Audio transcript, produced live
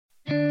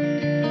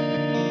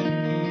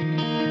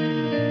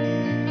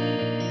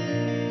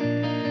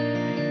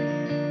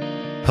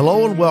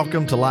Hello and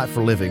welcome to Light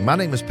for Living. My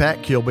name is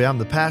Pat Kilby. I'm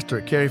the pastor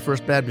at Cary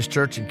First Baptist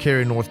Church in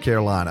Cary, North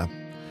Carolina.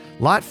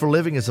 Light for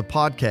Living is a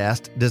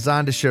podcast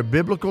designed to share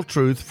biblical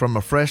truth from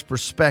a fresh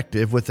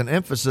perspective with an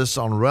emphasis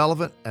on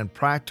relevant and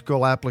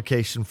practical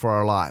application for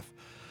our life.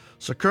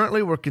 So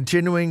currently we're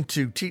continuing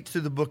to teach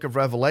through the book of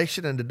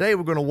Revelation, and today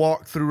we're going to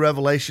walk through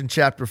Revelation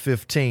chapter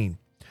 15.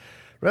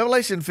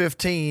 Revelation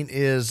 15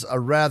 is a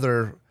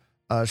rather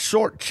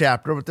short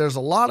chapter, but there's a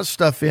lot of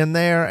stuff in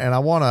there, and I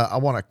want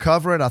to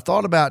cover it. I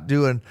thought about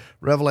doing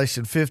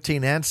Revelation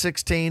 15 and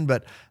 16,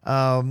 but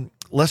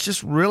let's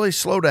just really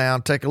slow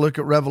down, take a look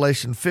at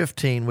Revelation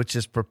 15, which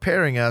is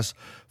preparing us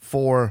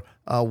for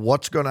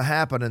what's going to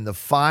happen in the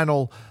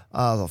final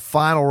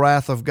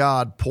wrath of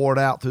God poured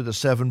out through the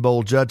seven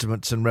bowl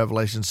judgments in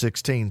Revelation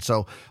 16.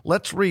 So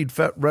let's read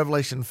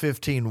Revelation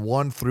 15,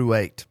 1 through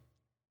 8.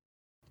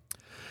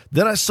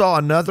 Then I saw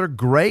another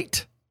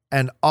great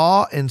and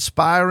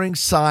awe-inspiring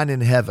sign in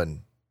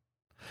heaven,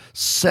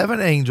 7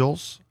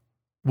 angels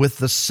with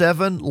the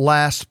 7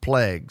 last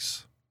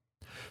plagues,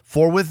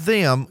 for with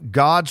them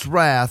God's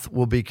wrath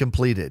will be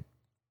completed.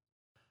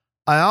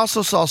 I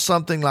also saw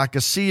something like a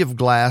sea of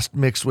glass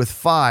mixed with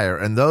fire,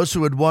 and those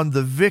who had won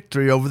the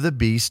victory over the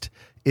beast,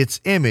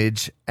 its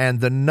image, and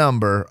the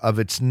number of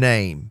its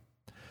name,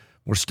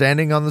 were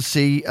standing on the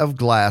sea of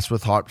glass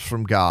with harps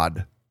from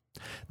God.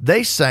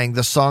 They sang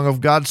the song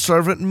of God's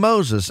servant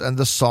Moses and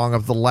the song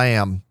of the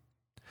Lamb.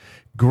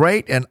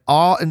 Great and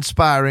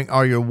awe-inspiring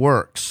are your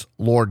works,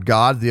 Lord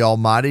God the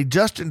Almighty.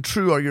 Just and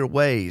true are your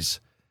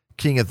ways,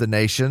 King of the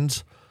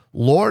nations.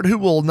 Lord, who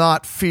will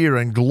not fear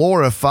and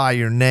glorify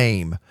your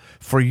name?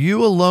 For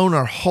you alone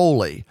are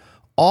holy.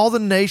 All the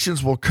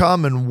nations will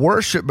come and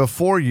worship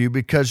before you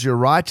because your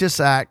righteous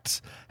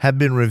acts have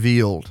been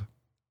revealed.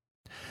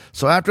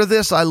 So after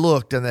this I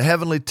looked, and the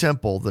heavenly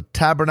temple, the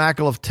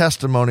tabernacle of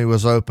testimony,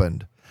 was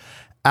opened.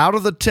 Out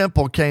of the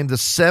temple came the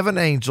 7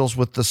 angels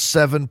with the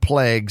 7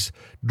 plagues,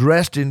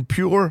 dressed in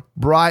pure,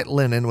 bright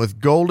linen,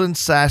 with golden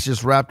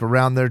sashes wrapped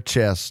around their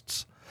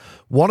chests.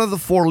 One of the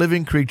 4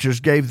 living creatures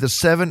gave the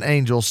 7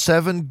 angels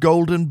 7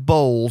 golden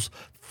bowls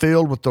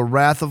filled with the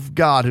wrath of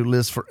God who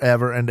lives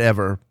forever and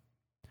ever.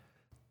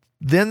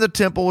 Then the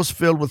temple was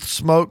filled with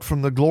smoke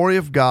from the glory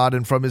of God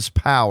and from his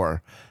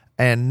power,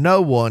 and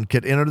no one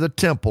could enter the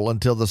temple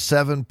until the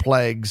 7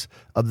 plagues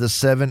of the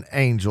 7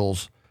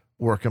 angels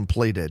were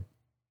completed.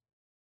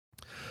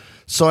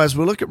 So as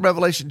we look at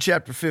Revelation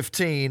chapter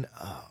 15,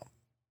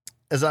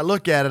 as I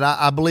look at it,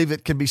 I believe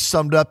it can be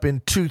summed up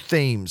in 2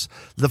 themes.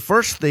 The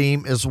first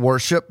theme is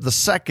worship. The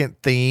second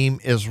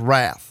theme is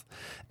wrath.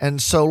 And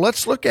so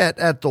let's look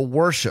at the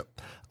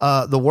worship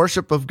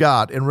of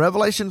God. In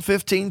Revelation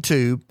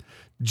 15:2,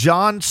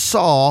 John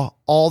saw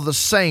all the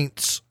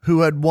saints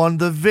who had won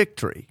the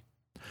victory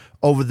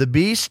over the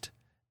beast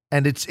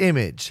and its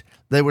image.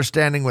 They were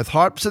standing with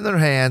harps in their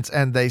hands,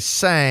 and they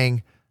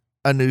sang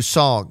a new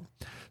song.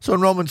 So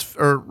in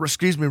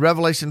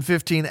Revelation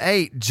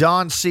 15:8,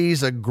 John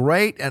sees a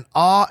great and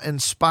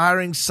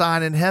awe-inspiring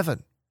sign in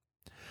heaven.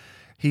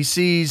 He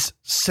sees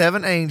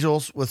 7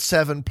 angels with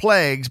 7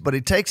 plagues, but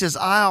he takes his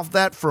eye off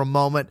that for a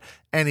moment,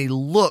 and he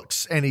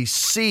looks and he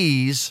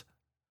sees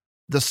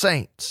the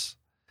saints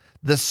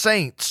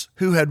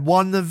who had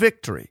won the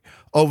victory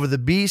over the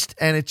beast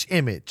and its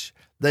image.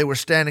 They were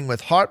standing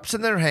with harps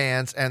in their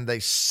hands, and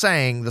they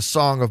sang the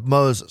song of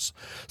Moses.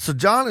 So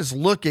John is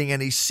looking,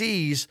 and he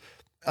sees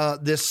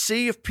this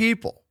sea of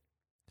people.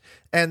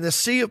 And the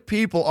sea of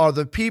people are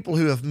the people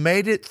who have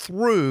made it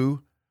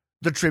through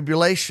the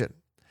tribulation.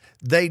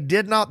 They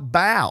did not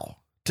bow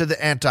to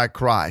the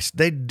Antichrist.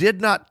 They did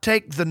not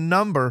take the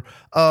number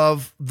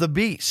of the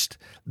beast.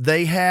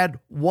 They had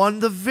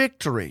won the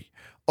victory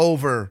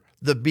over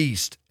the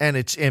beast and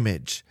its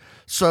image.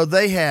 So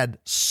they had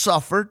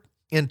suffered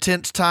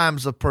intense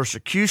times of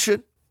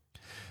persecution.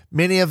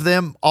 Many of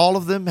them, all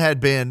of them,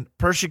 had been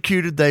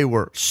persecuted. They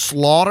were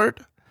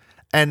slaughtered.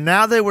 And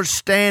now they were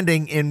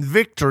standing in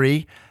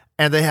victory,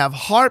 and they have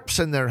harps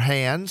in their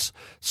hands.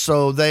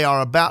 So they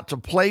are about to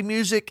play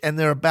music, and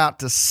they're about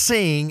to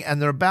sing,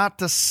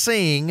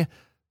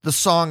 the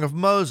song of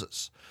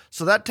Moses.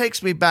 So that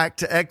takes me back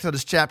to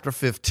Exodus chapter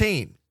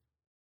 15.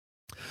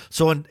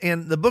 So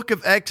in the book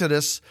of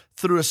Exodus,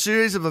 through a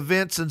series of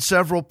events and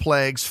several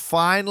plagues,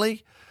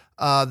 finally,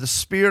 the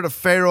spirit of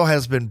Pharaoh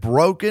has been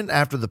broken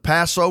after the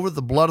Passover.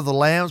 The blood of the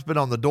lamb has been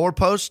on the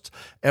doorposts.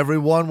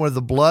 Everyone where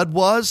the blood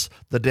was,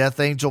 the death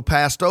angel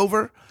passed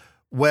over.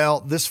 Well,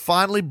 this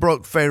finally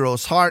broke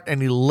Pharaoh's heart,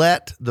 and he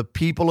let the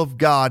people of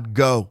God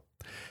go.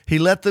 He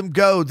let them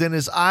go. Then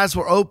his eyes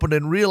were opened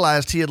and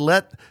realized he had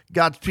let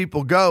God's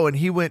people go, and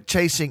he went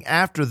chasing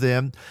after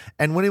them.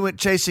 And when he went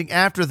chasing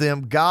after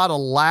them, God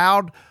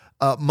allowed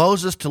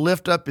Moses to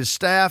lift up his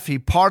staff. He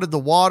parted the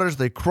waters.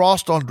 They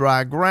crossed on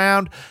dry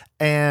ground,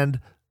 and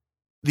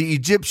the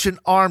Egyptian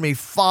army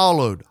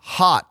followed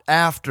hot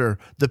after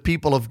the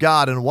people of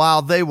God. And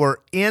while they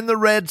were in the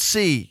Red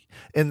Sea,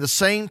 in the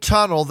same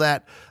tunnel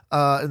that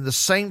in the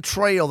same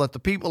trail that the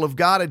people of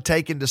God had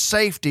taken to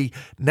safety.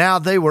 Now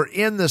they were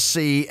in the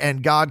sea,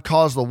 and God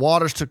caused the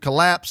waters to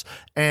collapse,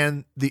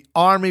 and the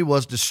army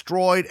was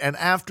destroyed. And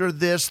after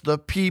this, the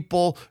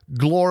people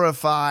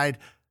glorified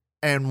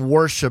and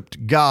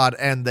worshiped God,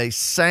 and they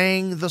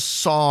sang the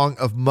song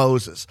of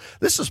Moses.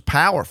 This is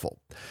powerful.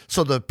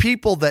 So the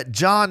people that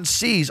John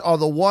sees are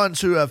the ones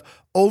who have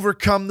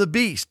overcome the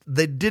beast.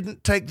 They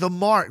didn't take the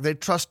mark. They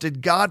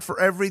trusted God for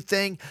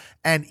everything.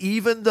 And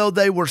even though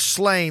they were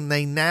slain,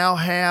 they now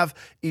have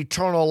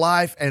eternal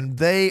life, and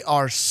they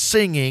are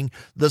singing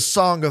the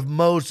song of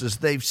Moses.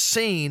 They've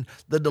seen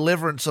the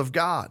deliverance of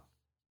God.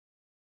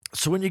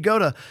 So when you go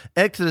to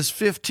Exodus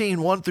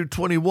 15, 1 through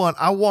 21,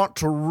 I want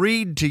to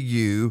read to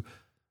you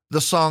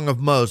the song of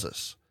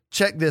Moses.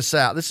 Check this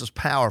out. This is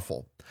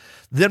powerful.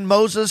 Then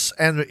Moses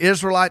and the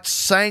Israelites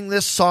sang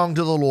this song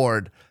to the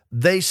Lord.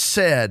 They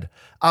said,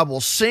 I will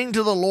sing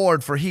to the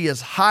Lord, for he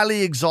is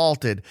highly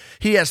exalted.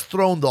 He has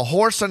thrown the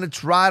horse and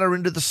its rider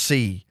into the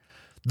sea.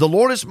 The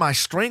Lord is my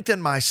strength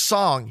and my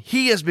song.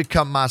 He has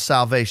become my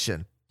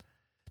salvation.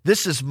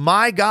 This is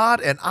my God,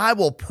 and I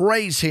will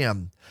praise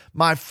him.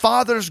 My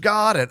father's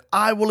God, and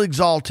I will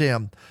exalt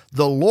him.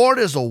 The Lord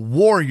is a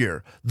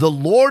warrior. The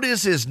Lord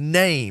is his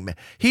name.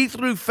 He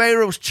threw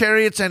Pharaoh's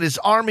chariots and his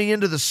army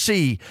into the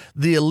sea.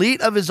 The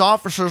elite of his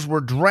officers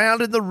were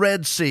drowned in the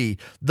Red Sea.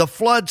 The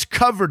floods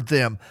covered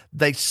them.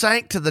 They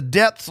sank to the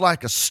depths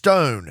like a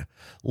stone.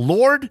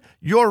 Lord,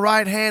 your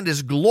right hand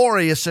is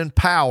glorious in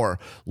power.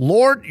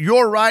 Lord,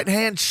 your right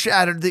hand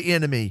shattered the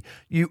enemy.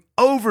 You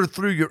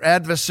overthrew your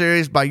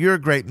adversaries by your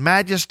great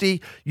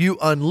majesty. You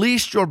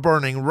unleashed your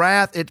burning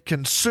wrath. It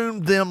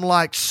consumed them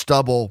like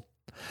stubble.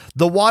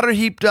 The water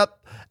heaped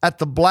up at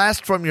the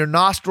blast from your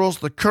nostrils.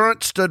 The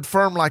current stood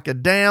firm like a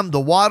dam. The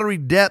watery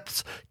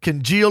depths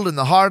congealed in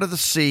the heart of the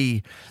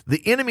sea.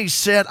 The enemy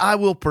said, I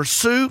will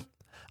pursue.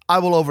 I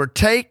will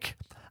overtake.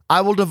 I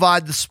will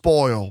divide the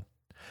spoil.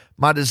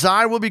 My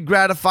desire will be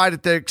gratified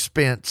at their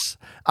expense.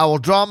 I will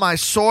draw my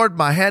sword,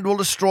 my hand will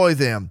destroy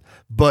them.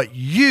 But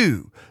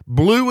you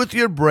blew with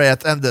your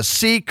breath, and the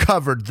sea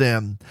covered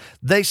them.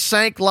 They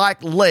sank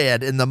like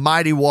lead in the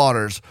mighty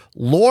waters.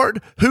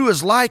 Lord, who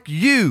is like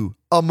you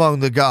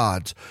among the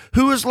gods?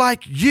 Who is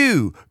like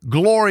you,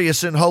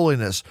 glorious in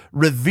holiness,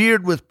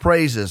 revered with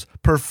praises,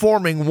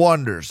 performing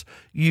wonders?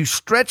 You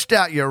stretched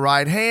out your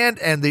right hand,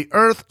 and the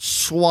earth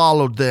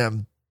swallowed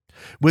them.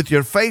 With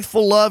your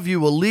faithful love, you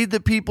will lead the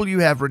people you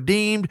have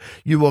redeemed.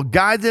 You will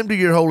guide them to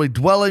your holy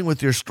dwelling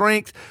with your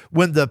strength.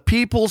 When the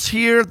peoples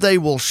hear, they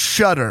will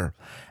shudder.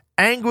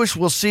 Anguish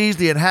will seize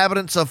the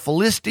inhabitants of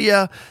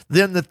Philistia.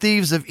 Then the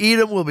thieves of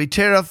Edom will be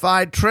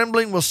terrified.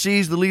 Trembling will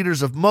seize the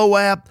leaders of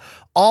Moab.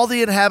 All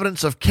the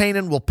inhabitants of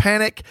Canaan will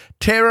panic.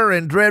 Terror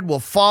and dread will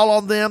fall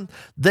on them.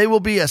 They will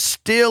be as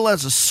still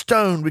as a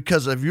stone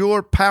because of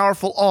your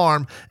powerful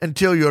arm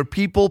until your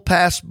people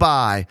pass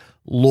by.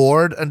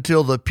 Lord,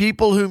 until the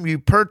people whom you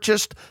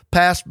purchased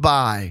pass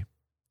by.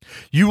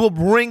 You will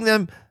bring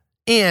them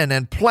in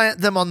and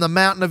plant them on the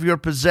mountain of your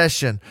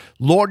possession.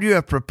 Lord, you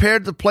have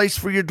prepared the place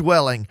for your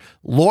dwelling.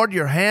 Lord,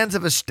 your hands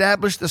have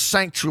established the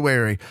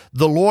sanctuary.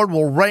 The Lord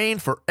will reign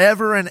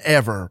forever and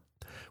ever.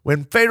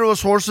 When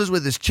Pharaoh's horses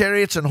with his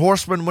chariots and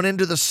horsemen went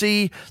into the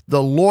sea,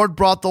 the Lord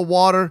brought the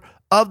water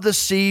of the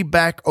sea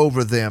back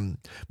over them.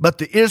 But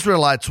the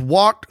Israelites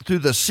walked through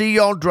the sea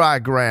on dry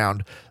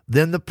ground.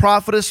 Then the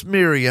prophetess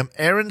Miriam,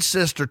 Aaron's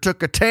sister,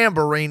 took a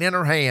tambourine in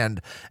her hand,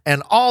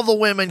 and all the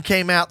women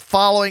came out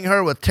following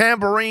her with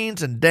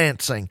tambourines and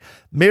dancing.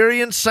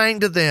 Miriam sang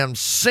to them,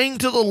 Sing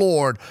to the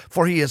Lord,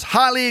 for he is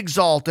highly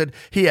exalted.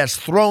 He has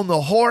thrown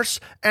the horse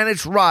and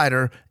its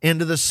rider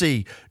into the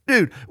sea.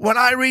 Dude, when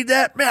I read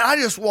that, man, I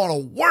just want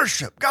to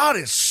worship. God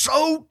is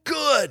so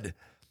good.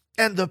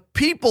 And the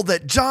people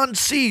that John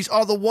sees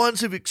are the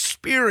ones who've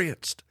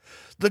experienced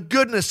the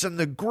goodness and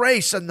the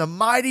grace and the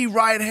mighty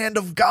right hand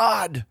of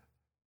God.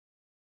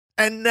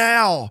 And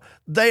now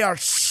they are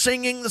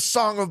singing the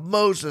song of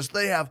Moses.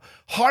 They have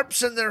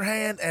harps in their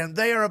hand, and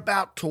they are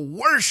about to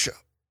worship.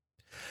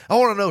 I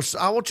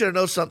want you to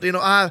know something. You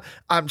know,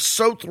 I'm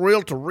so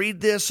thrilled to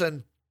read this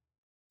and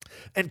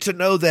to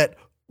know that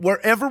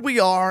wherever we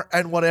are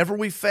and whatever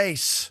we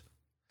face,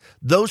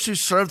 those who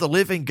serve the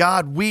living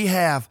God, we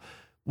have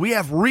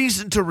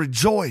reason to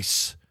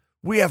rejoice.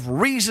 We have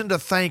reason to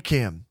thank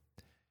him.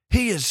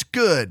 He is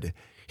good.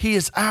 He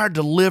is our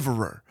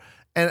deliverer.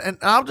 And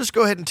I'll just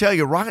go ahead and tell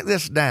you, write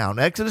this down.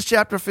 Exodus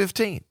chapter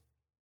 15,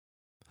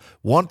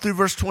 1 through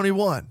verse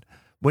 21.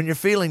 When you're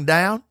feeling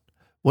down,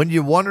 when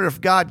you wonder if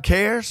God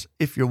cares,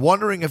 if you're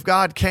wondering if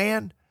God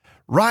can,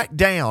 write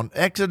down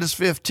Exodus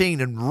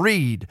 15 and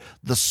read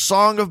the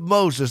song of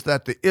Moses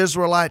that the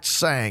Israelites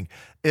sang.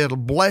 It'll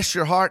bless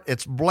your heart.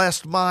 It's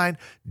blessed mine.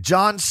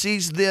 John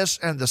sees this,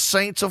 and the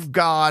saints of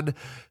God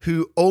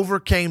who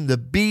overcame the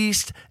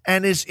beast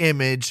and his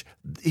image,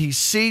 he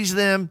sees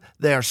them.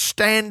 They are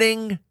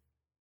standing.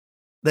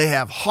 They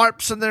have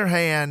harps in their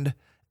hand,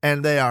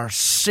 and they are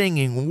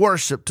singing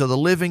worship to the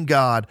living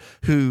God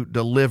who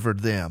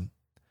delivered them.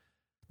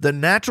 The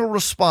natural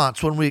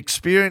response when we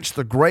experience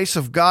the grace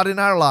of God in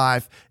our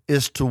life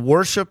is to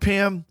worship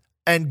Him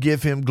and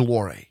give Him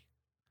glory.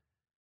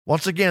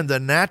 Once again, the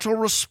natural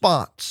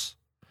response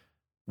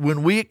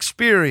when we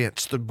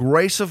experience the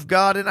grace of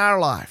God in our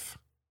life,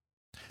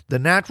 the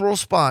natural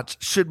response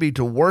should be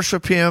to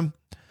worship Him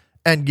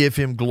and give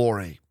Him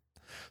glory.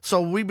 So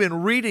we've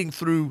been reading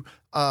through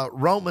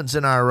Romans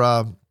in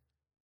our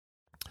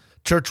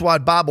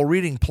church-wide Bible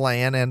reading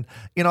plan, and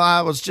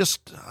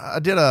I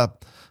did a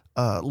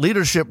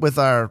leadership with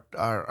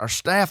our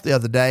staff the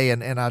other day,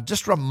 and I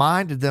just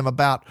reminded them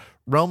about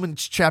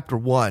Romans chapter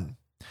 1,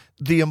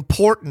 the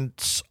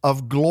importance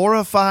of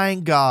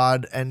glorifying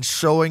God and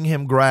showing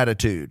Him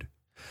gratitude.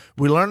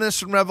 We learn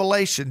this in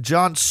Revelation.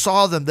 John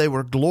saw them. They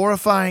were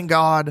glorifying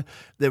God.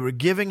 They were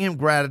giving Him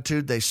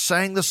gratitude. They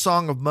sang the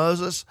song of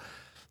Moses.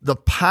 The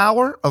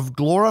power of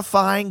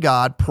glorifying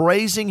God,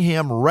 praising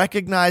Him,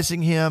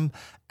 recognizing Him,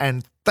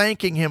 and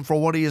thanking Him for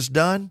what He has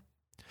done,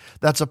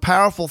 that's a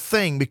powerful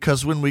thing,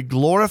 because when we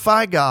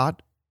glorify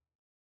God,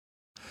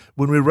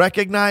 when we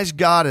recognize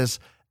God as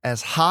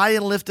high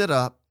and lifted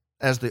up,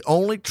 as the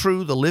only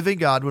true, the living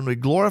God, when we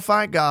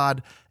glorify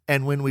God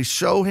and when we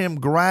show Him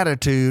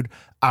gratitude,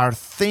 our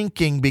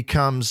thinking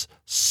becomes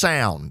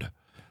sound.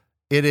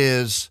 It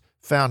is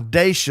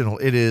foundational.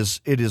 It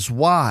is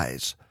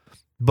wise.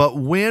 But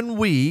when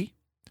we,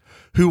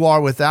 who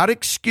are without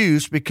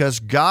excuse because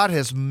God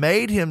has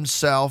made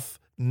Himself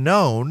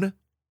known,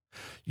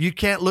 you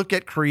can't look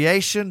at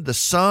creation, the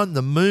sun,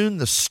 the moon,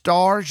 the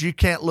stars. You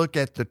can't look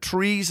at the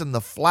trees and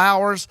the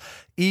flowers,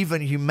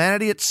 even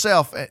humanity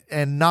itself,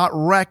 and not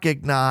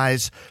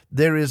recognize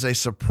there is a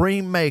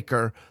supreme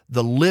maker,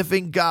 the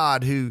living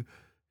God who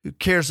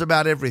cares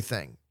about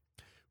everything.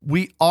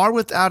 We are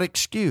without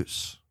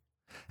excuse.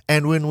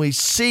 And when we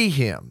see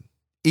Him,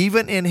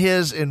 even in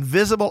His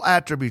invisible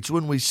attributes,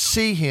 when we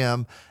see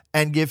Him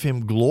and give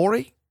Him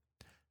glory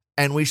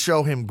and we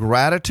show Him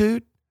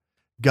gratitude,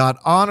 God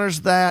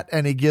honors that,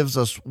 and He gives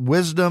us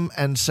wisdom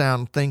and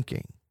sound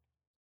thinking.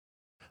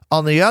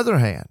 On the other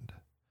hand,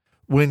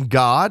 when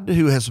God,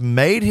 who has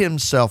made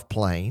Himself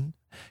plain,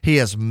 He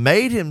has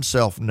made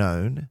Himself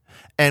known,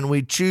 and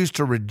we choose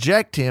to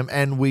reject Him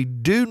and we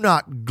do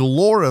not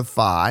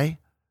glorify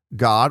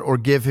God or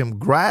give Him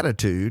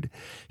gratitude,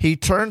 He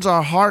turns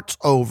our hearts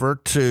over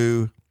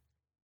to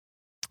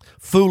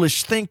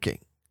foolish thinking.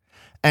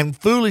 And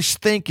foolish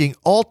thinking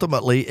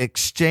ultimately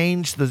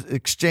exchanges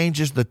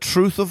the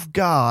truth of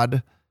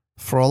God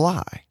for a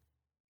lie.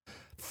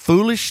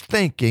 Foolish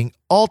thinking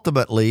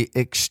ultimately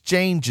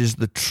exchanges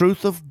the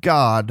truth of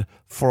God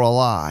for a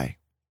lie.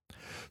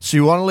 So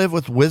you want to live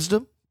with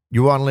wisdom?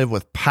 You want to live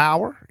with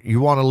power? You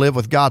want to live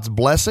with God's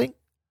blessing?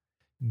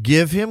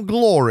 Give Him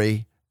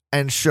glory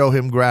and show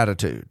Him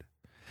gratitude.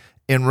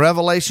 In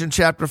Revelation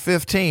chapter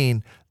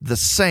 15, the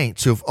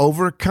saints who have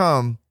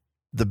overcome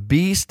the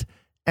beast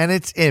and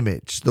its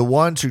image, the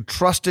ones who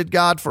trusted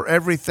God for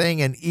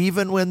everything, and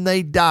even when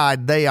they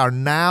died, they are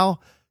now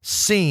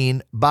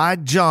seen by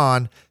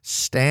John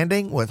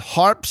standing with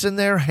harps in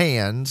their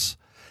hands,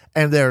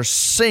 and they're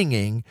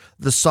singing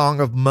the song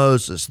of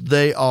Moses.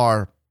 They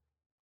are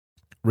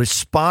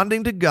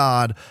responding to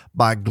God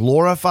by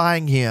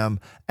glorifying Him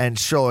and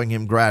showing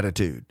Him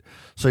gratitude.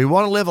 So you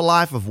want to live a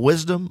life of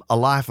wisdom, a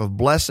life of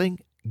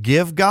blessing,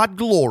 give God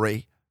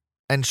glory,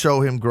 and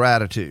show Him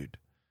gratitude.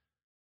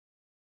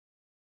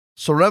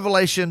 So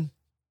Revelation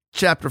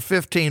chapter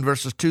 15,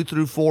 verses 2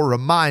 through 4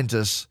 reminds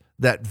us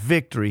that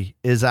victory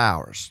is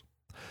ours.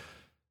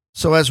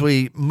 So as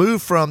we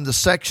move from the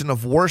section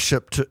of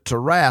worship to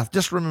wrath,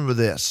 just remember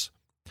this.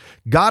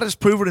 God has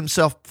proven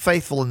Himself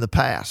faithful in the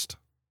past.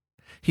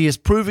 He is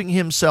proving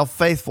Himself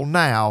faithful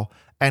now,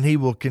 and He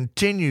will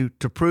continue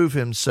to prove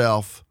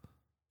Himself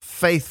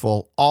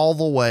faithful all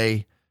the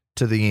way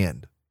to the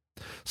end.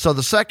 So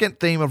the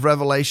second theme of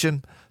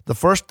Revelation, the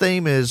first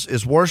theme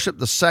is worship.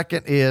 The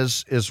second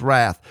is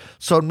wrath.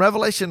 So in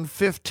Revelation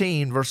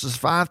 15, verses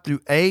 5 through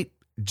 8,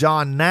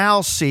 John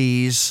now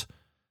sees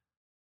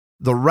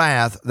the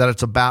wrath that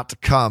it's about to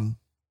come.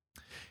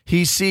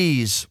 He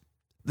sees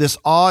this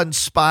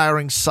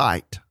awe-inspiring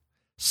sight.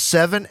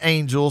 7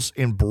 angels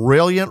in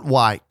brilliant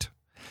white.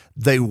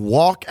 They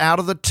walk out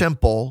of the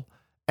temple,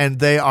 and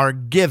they are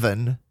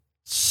given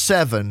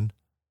 7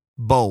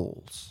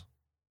 bowls.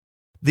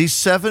 These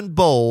 7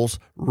 bowls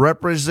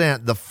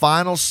represent the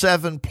final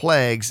 7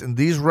 plagues, and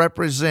these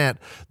represent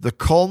the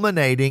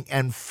culminating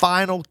and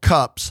final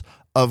cups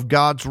of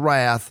God's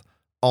wrath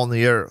on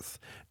the earth.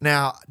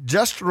 Now,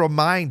 just to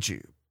remind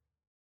you,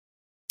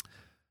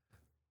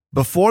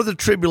 before the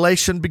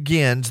tribulation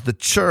begins, the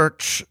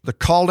church, the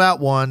called out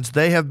ones,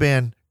 they have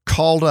been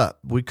called up.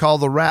 We call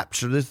the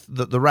rapture,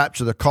 the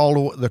rapture, the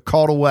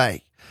called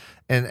away.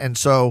 And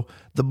so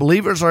the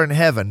believers are in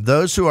heaven.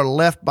 Those who are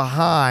left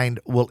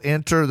behind will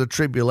enter the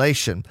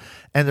tribulation.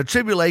 And the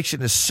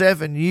tribulation is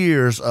 7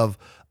 years of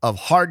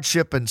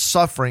hardship and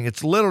suffering.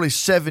 It's literally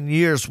 7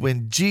 years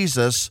when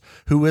Jesus,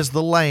 who is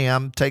the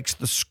Lamb, takes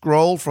the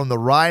scroll from the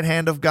right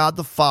hand of God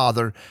the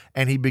Father,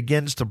 and he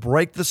begins to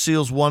break the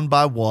seals one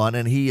by one,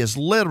 and he is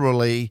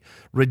literally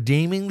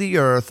redeeming the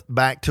earth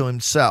back to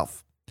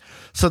himself.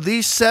 So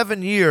these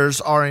 7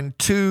 years are in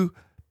two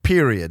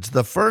periods.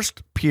 The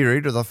first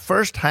period, or the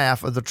first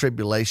half of the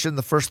tribulation,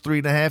 the first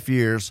 3.5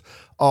 years,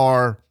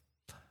 are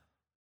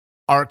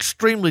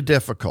extremely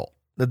difficult.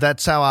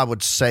 That's how I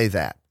would say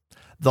that.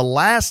 The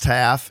last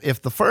half,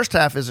 if the first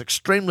half is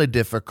extremely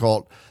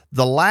difficult,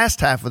 the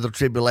last half of the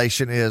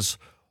tribulation is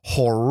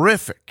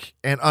horrific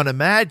and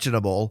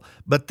unimaginable,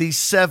 but these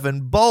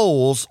 7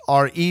 bowls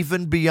are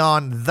even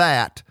beyond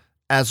that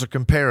as a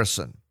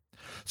comparison.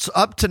 So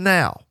up to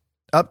now,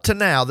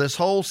 this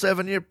whole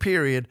 7-year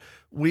period,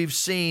 we've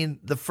seen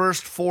the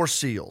first 4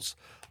 seals.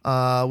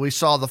 We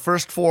saw the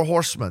first 4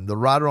 horsemen, the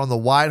rider on the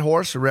white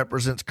horse, who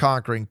represents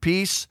conquering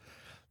peace.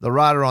 The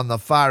rider on the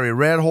fiery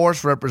red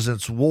horse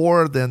represents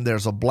war. Then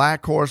there's a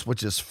black horse,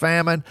 which is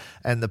famine,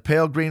 and the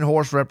pale green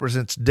horse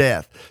represents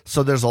death.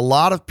 So there's a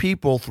lot of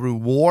people through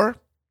war,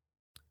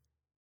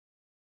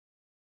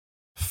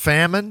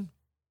 famine,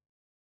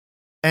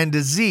 and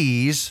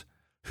disease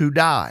who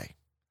die.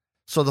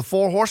 So the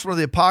 4 horsemen of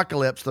the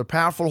apocalypse, they're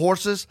powerful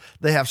horses.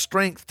 They have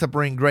strength to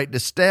bring great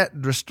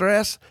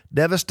distress,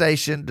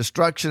 devastation,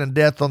 destruction, and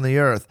death on the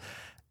earth.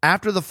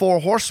 After the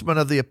 4 horsemen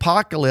of the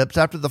apocalypse,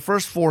 after the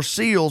first 4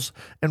 seals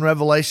in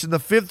Revelation, the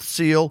 5th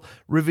seal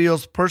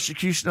reveals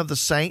persecution of the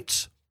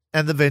saints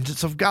and the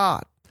vengeance of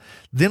God.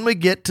 Then we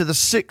get to the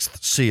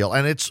 6th seal,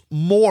 and it's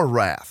more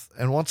wrath.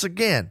 And once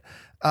again,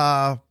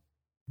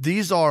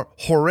 these are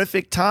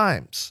horrific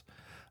times.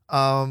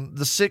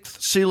 The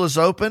 6th seal is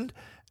opened,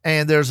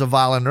 and there's a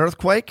violent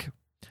earthquake.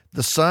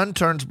 The sun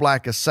turns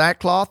black as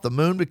sackcloth. The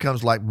moon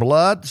becomes like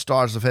blood. The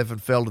stars of heaven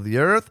fell to the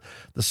earth.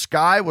 The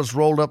sky was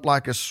rolled up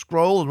like a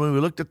scroll. And when we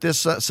looked at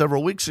this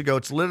several weeks ago,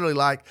 it's literally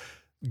like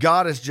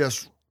God has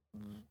just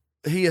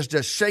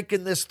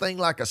shaken this thing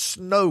like a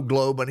snow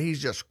globe, and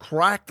he's just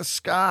cracked the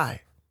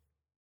sky.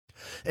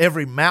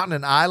 Every mountain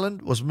and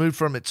island was moved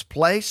from its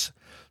place.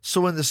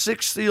 So when the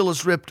 6th seal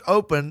is ripped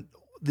open,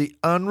 the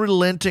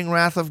unrelenting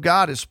wrath of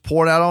God is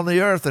poured out on the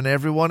earth and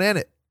everyone in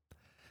it.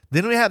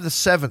 Then we have the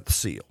 7th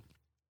seal.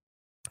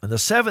 And the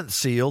 7th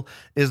seal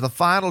is the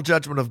final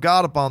judgment of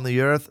God upon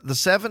the earth. The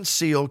 7th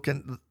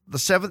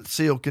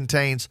seal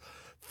contains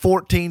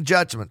 14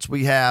 judgments.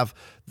 We have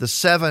the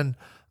 7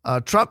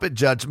 trumpet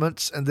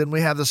judgments, and then we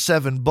have the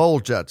 7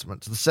 bowl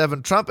judgments. The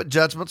 7 trumpet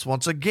judgments,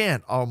 once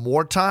again, are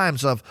more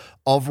times of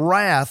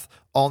wrath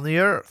on the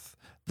earth.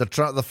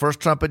 The first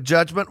trumpet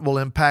judgment will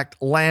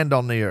impact land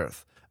on the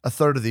earth. A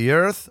third of the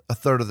earth, a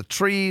third of the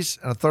trees,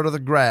 and a third of the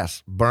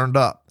grass burned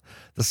up.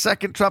 The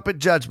second trumpet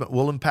judgment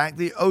will impact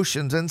the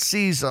oceans and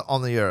seas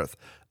on the earth.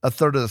 A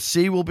third of the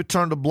sea will be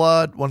turned to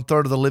blood.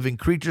 1/3 of the living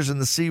creatures in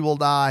the sea will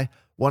die.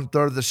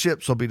 1/3 of the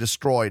ships will be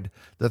destroyed.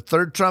 The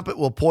third trumpet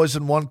will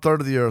poison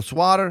 1/3 of the earth's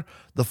water.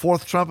 The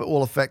fourth trumpet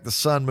will affect the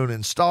sun, moon,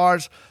 and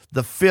stars.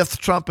 The 5th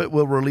trumpet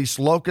will release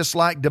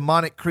locust-like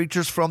demonic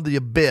creatures from the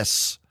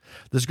abyss.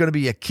 There's going to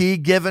be a key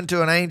given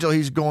to an angel.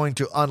 He's going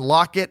to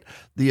unlock it.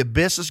 The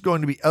abyss is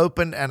going to be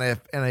opened, and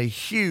a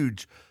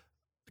huge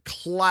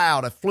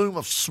cloud, a flume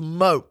of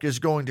smoke is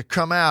going to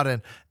come out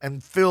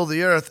and fill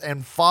the earth.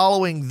 And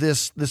following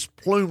this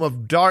plume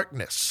of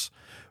darkness,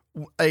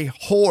 a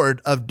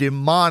horde of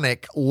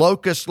demonic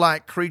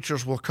locust-like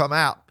creatures will come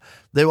out.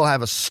 They will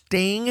have a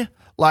sting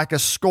like a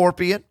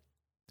scorpion.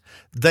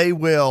 They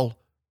will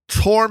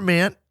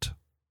torment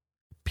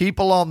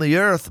people on the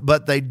earth,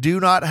 but they do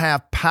not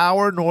have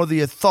power nor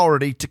the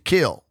authority to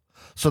kill.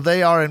 So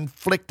they are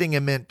inflicting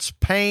immense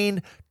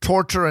pain,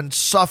 torture, and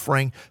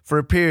suffering for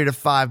a period of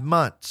 5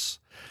 months.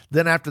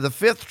 Then after the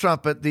 5th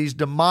trumpet, these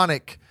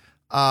demonic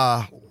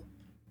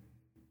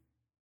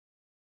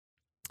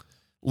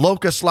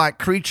locust-like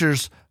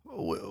creatures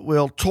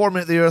will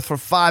torment the earth for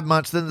 5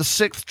 months. Then the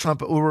 6th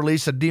trumpet will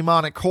release a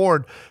demonic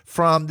horde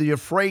from the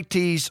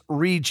Euphrates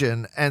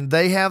region, and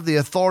they have the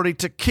authority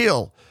to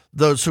kill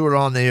those who are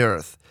on the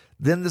earth.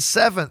 Then the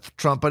 7th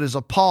trumpet is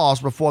a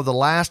pause before the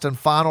last and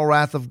final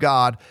wrath of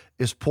God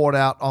is poured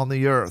out on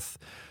the earth.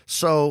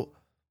 So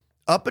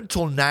up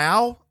until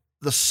now,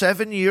 the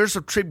 7 years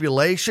of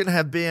tribulation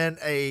have been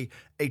a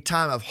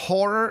time of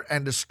horror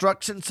and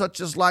destruction such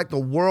as like the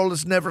world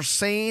has never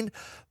seen,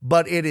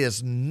 but it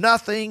is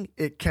nothing,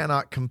 it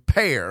cannot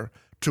compare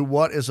to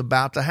what is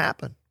about to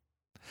happen.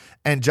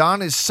 And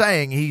John is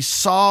saying he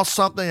saw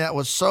something that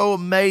was so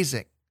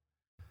amazing,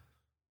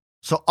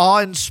 so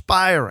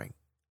awe-inspiring.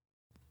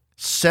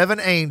 7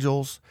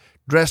 angels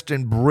dressed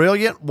in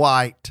brilliant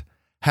white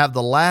have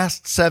the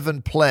last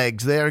 7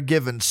 plagues. They are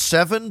given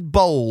 7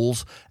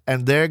 bowls,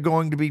 and they're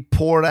going to be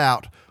poured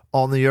out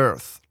on the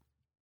earth.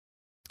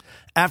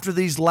 After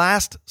these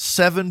last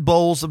 7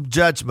 bowls of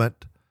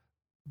judgment,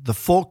 the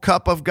full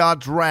cup of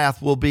God's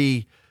wrath will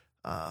be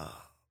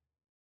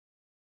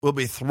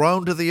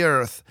thrown to the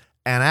earth.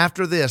 And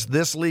after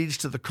this leads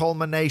to the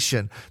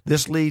culmination.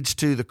 This leads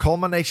to the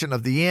culmination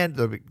of the end,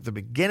 the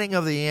beginning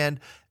of the end,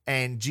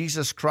 and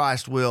Jesus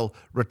Christ will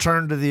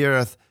return to the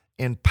earth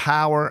in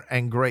power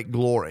and great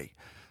glory.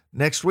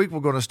 Next week, we're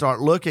going to start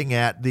looking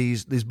at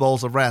these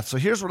bowls of wrath. So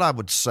here's what I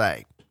would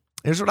say.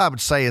 Here's what I would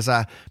say as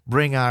I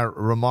bring our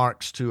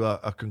remarks to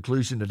a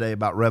conclusion today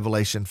about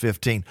Revelation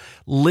 15.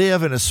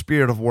 Live in a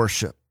spirit of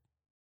worship.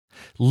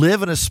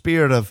 Live in a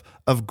spirit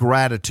of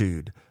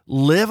gratitude.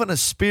 Live in a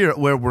spirit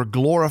where we're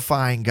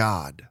glorifying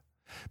God.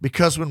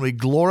 Because when we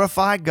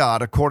glorify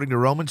God, according to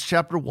Romans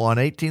chapter 1,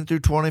 18 through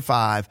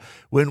 25,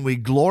 when we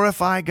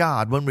glorify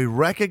God, when we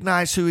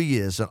recognize who He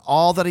is and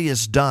all that He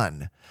has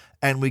done,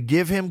 and we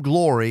give Him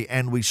glory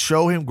and we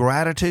show Him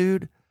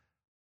gratitude,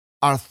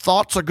 our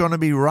thoughts are going to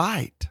be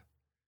right.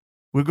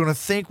 We're going to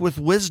think with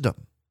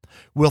wisdom.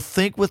 We'll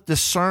think with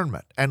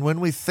discernment. And when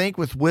we think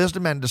with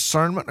wisdom and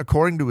discernment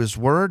according to His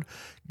word,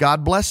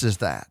 God blesses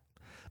that.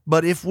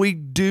 But if we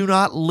do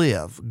not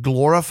live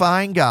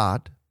glorifying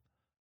God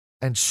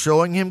and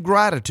showing Him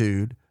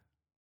gratitude,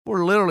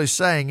 we're literally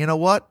saying, you know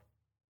what?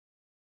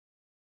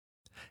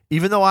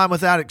 Even though I'm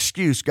without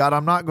excuse, God,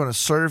 I'm not going to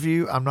serve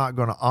You. I'm not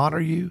going to honor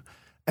You.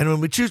 And when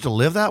we choose to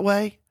live that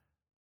way,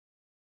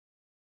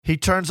 He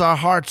turns our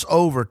hearts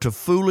over to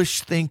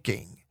foolish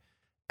thinking.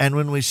 And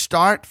when we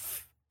start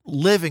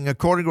living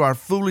according to our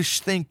foolish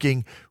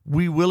thinking,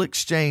 we will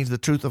exchange the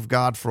truth of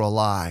God for a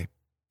lie.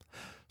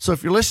 So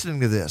if you're listening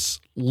to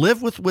this,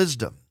 live with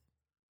wisdom.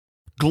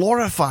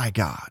 Glorify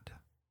God.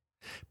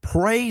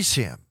 Praise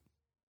Him,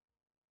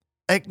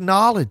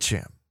 acknowledge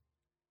Him,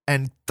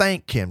 and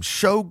thank Him.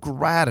 Show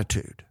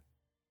gratitude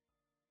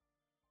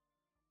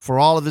for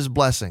all of His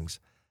blessings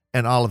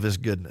and all of His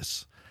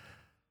goodness.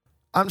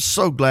 I'm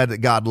so glad that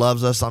God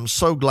loves us. I'm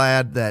so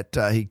glad that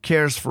He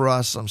cares for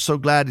us. I'm so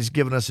glad He's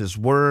given us His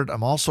word.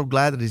 I'm also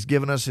glad that He's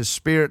given us His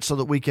Spirit so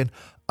that we can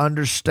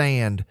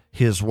understand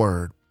His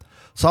word.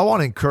 So I want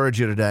to encourage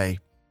you today.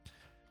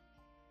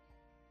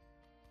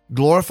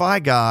 Glorify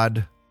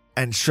God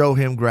and show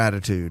Him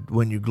gratitude.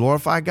 When you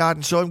glorify God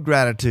and show Him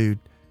gratitude,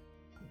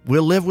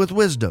 we'll live with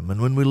wisdom.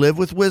 And when we live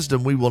with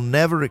wisdom, we will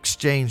never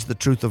exchange the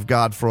truth of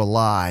God for a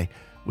lie.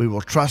 We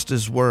will trust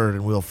His word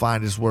and we'll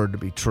find His word to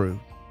be true.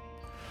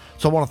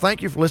 So I want to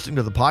thank you for listening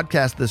to the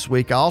podcast this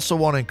week. I also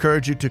want to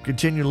encourage you to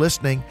continue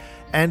listening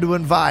and to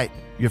invite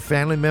your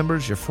family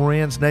members, your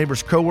friends,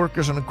 neighbors,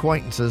 coworkers, and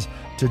acquaintances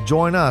to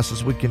join us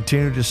as we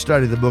continue to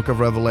study the book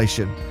of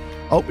Revelation.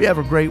 I hope you have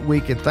a great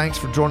week, and thanks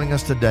for joining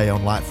us today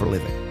on Light for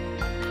Living.